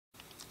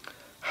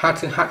how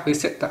to hard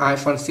reset the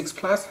iPhone 6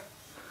 Plus.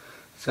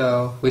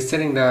 So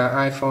resetting the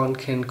iPhone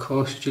can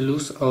cause you to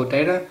lose all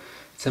data.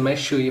 So make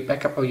sure you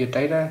back up all your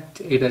data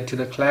either to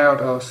the cloud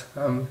or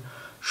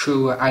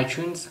through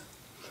iTunes.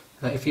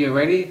 If you're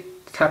ready,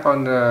 press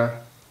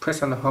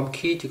on the home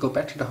key to go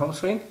back to the home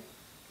screen,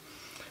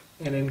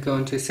 and then go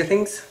into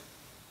settings.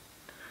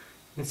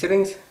 In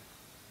settings,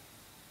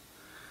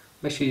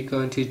 make sure you go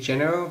into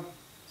general.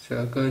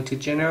 So go into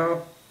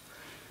general,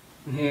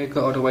 and here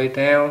go all the way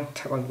down,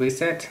 tap on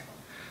reset,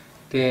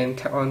 then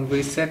tap on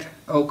reset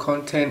all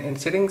content and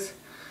settings.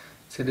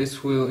 So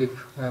this will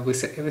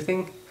reset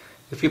everything.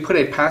 If you put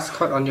a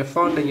passcode on your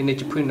phone, then you need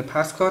to put in the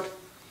passcode.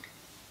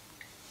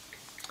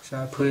 So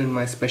I put in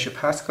my special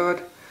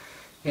passcode,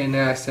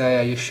 and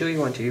so you sure you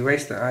want to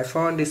erase the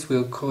iPhone. This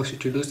will cause you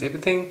to lose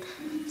everything.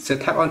 So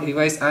tap on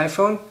erase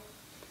iPhone,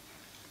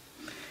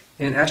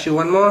 and actually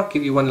one more,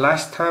 give you one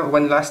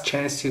last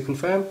chance to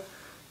confirm.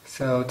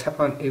 So tap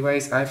on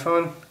erase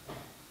iPhone,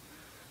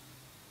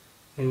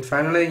 and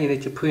finally you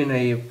need to put in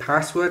a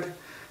password.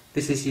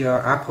 This is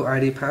your Apple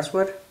ID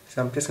password.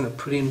 So I'm just going to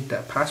put in the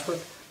password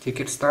to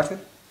get started.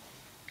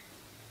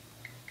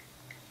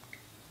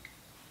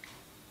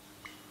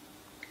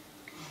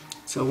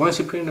 So once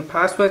you put in the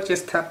password,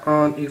 just tap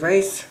on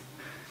erase.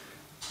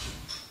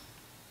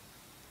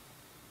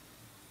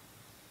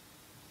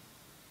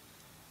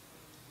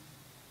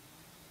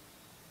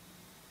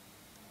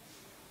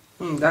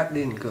 That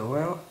didn't go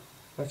well.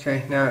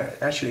 Okay, now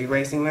actually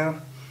erasing now.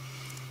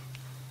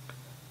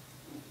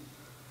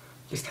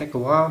 Just take a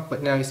while,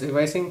 but now it's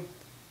erasing.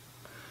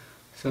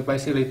 So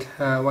basically,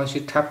 once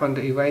you tap on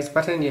the erase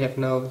button, you have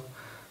no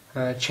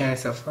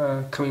chance of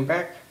coming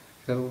back.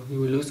 So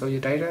you will lose all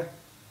your data.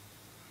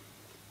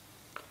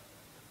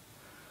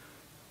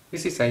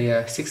 This is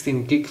a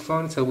 16 gig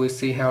phone, so we'll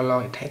see how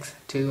long it takes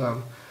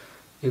to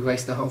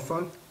erase the whole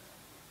phone.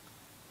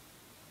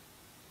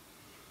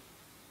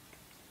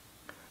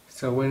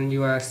 So when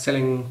you are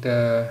selling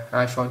the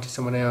iPhone to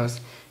someone else,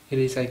 it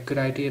is a good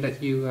idea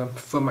that you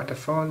format the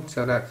phone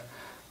so that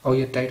all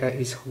your data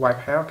is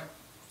wiped out.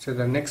 So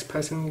the next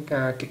person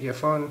get your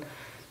phone,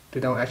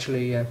 they don't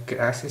actually get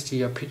access to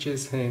your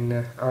pictures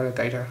and other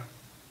data.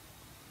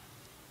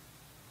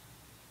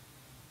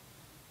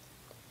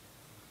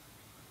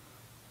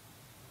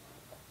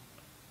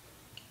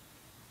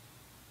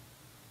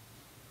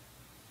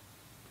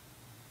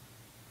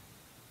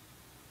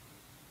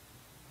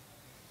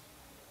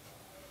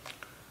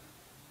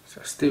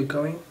 So still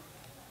going.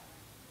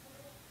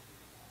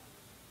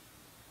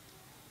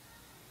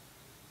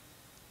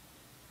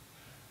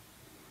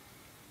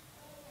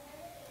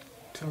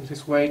 So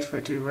just wait for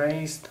it to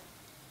erase.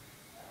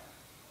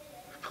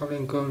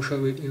 Probably going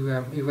through with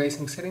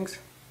erasing settings.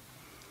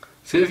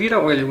 So if you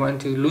don't really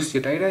want to lose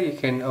your data, you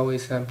can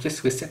always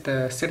just reset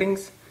the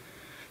settings,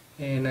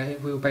 and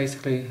it will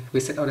basically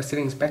reset all the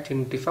settings back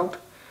to default,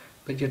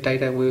 but your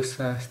data will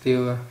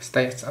still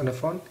stay on the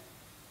phone.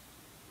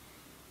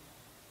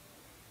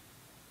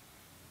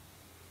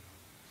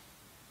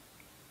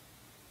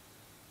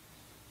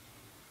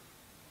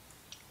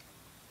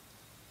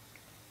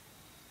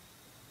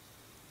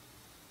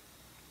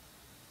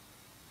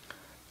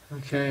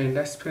 Okay,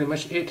 that's pretty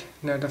much it.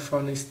 Now the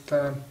phone is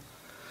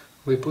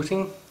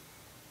rebooting,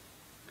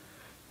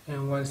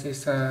 and once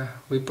it's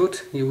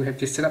reboot, you will have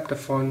to set up the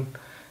phone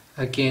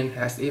again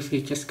as if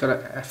you just got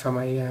it from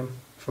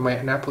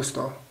an Apple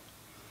store.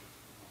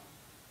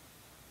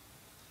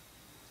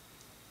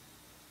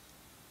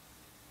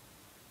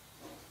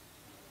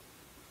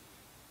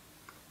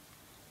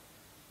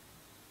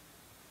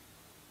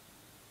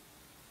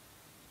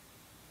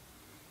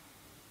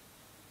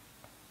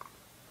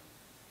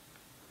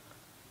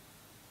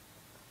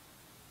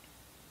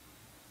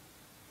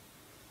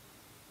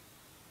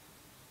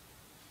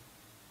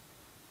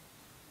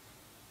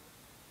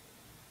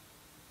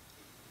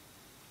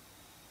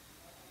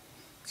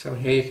 So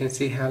here you can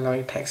see how long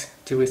it takes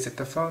to reset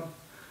the phone,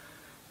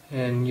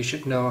 and you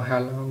should know how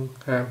long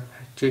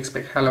you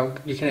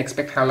can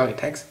expect how long it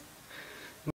takes.